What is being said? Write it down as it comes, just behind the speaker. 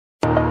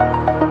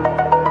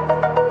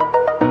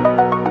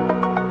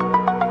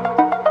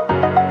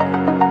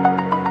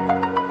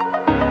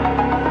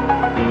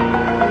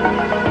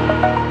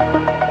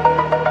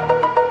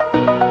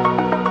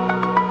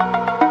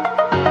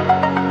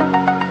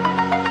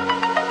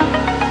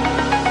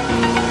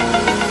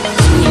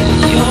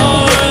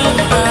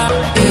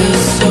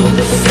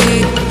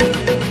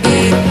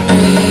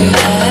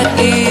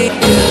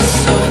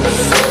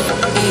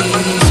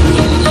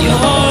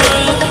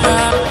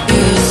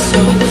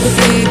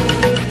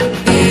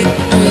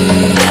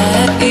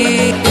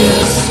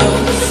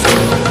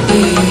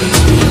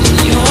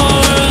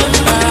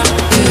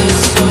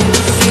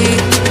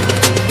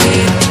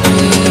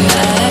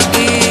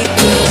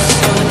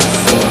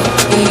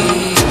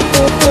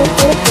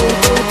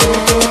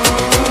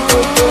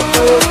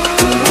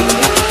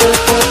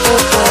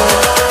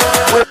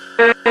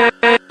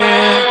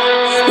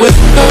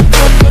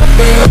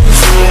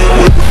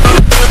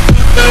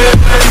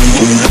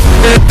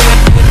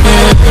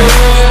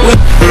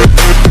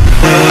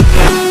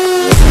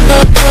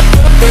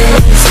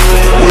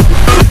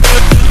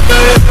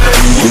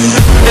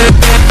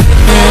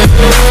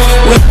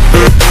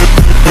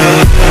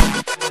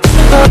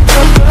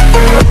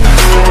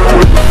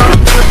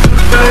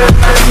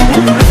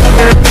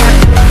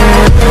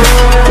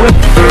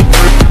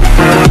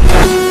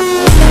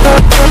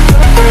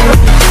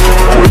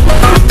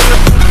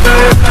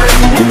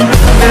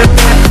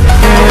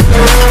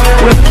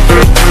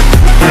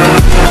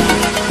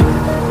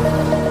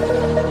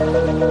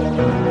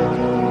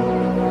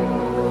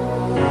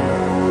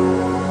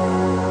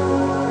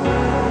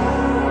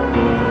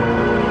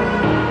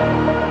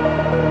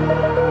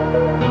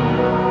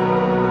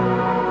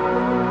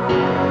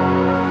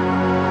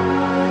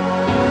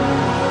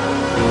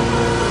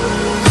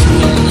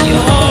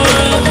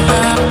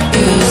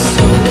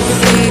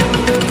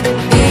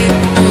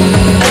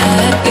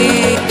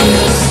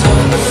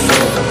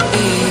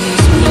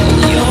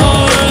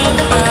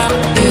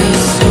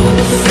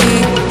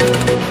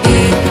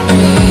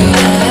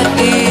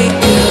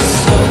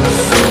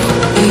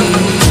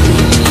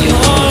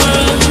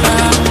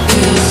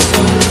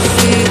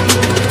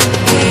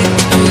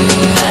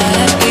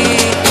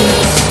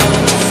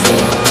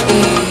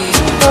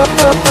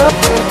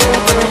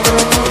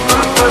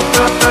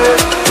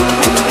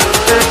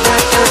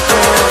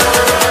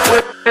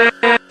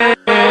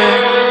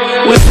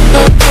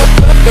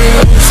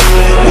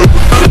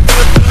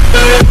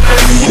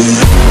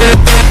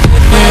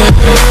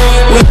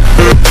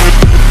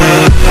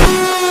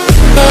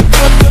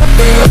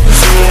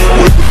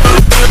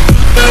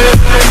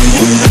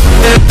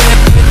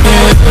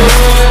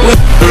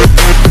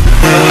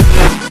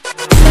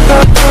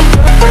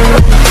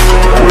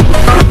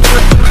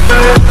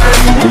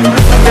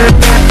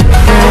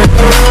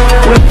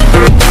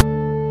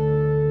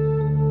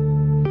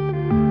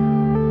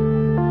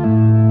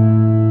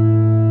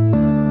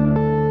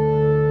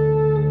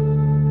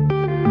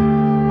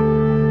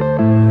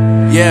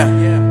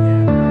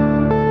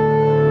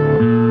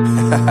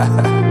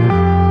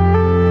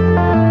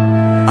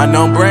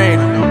Unknown Brain,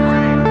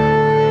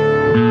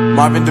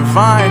 Marvin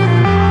Divine.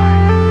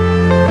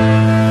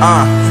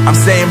 I'm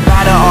saying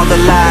bye to all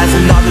the lies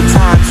and all the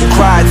times you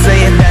cried,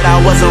 saying that I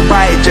wasn't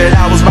right, yet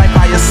I was right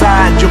by your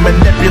side. You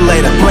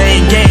manipulator,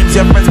 playing games,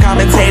 your friends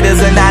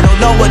commentators, and I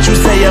don't know what you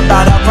say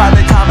about our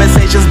private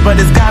conversations, but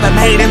it's got them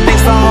hating.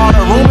 Thanks to all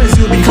the rumors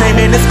you be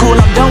claiming. It's cool,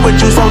 I'm done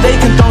with you, so they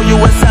can throw you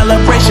a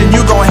celebration.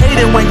 You gon' hate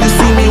it when you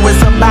see me with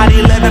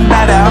somebody living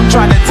better. I'm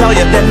trying to tell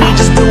you that me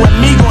just doing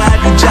me gon'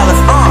 have you jealous.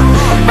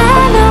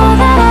 I know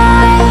that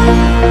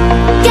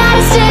I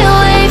gotta stay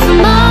away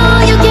from all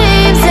your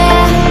games,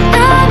 yeah.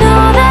 I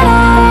know that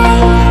I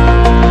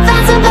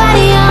found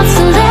somebody else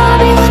to love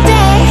me one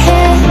day,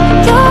 yeah.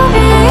 You'll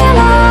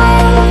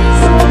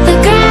realize the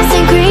grass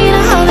ain't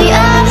greener on the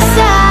other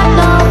side,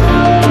 no.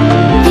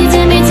 You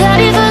did me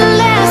dirty for the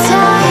last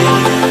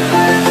time,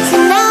 so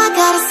now I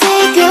gotta say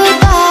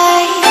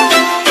goodbye.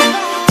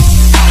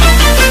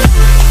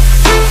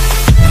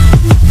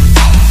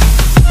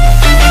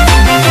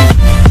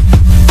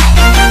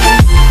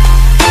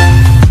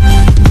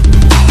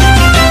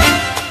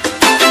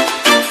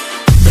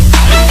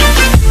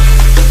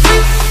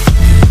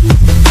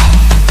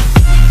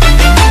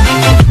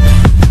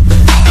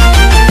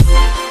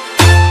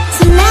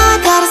 So now I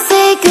gotta say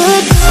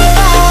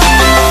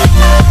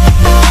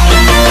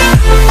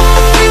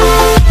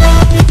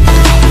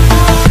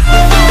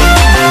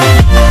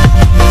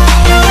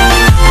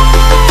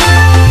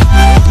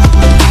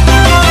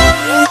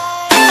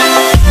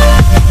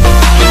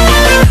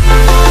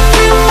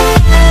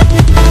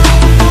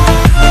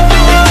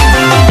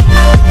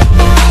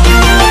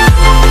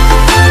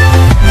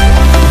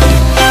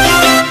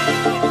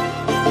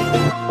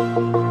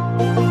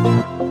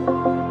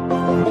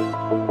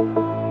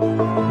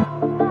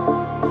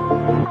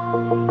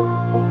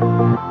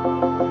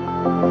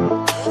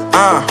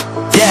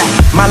Yeah,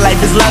 my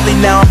life is lovely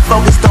now, I'm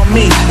focused on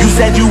me. You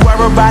said you were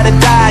about to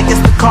die, I guess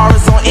the car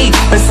is on E.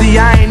 But see,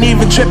 I ain't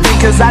even tripping,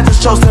 cause I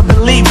just chose to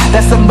believe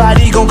that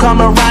somebody gon'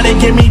 come around and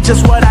give me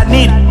just what I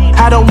need.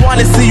 I don't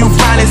wanna see you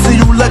frowning, see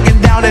you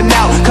looking down and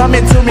out,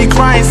 coming to me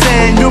crying,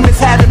 saying you miss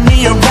having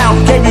me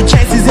around. Gave you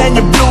chances and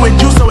you blew it,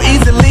 you so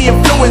easily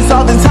influenced.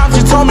 All the times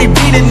you told me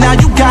beat it, now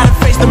you gotta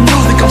face the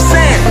music. I'm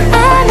saying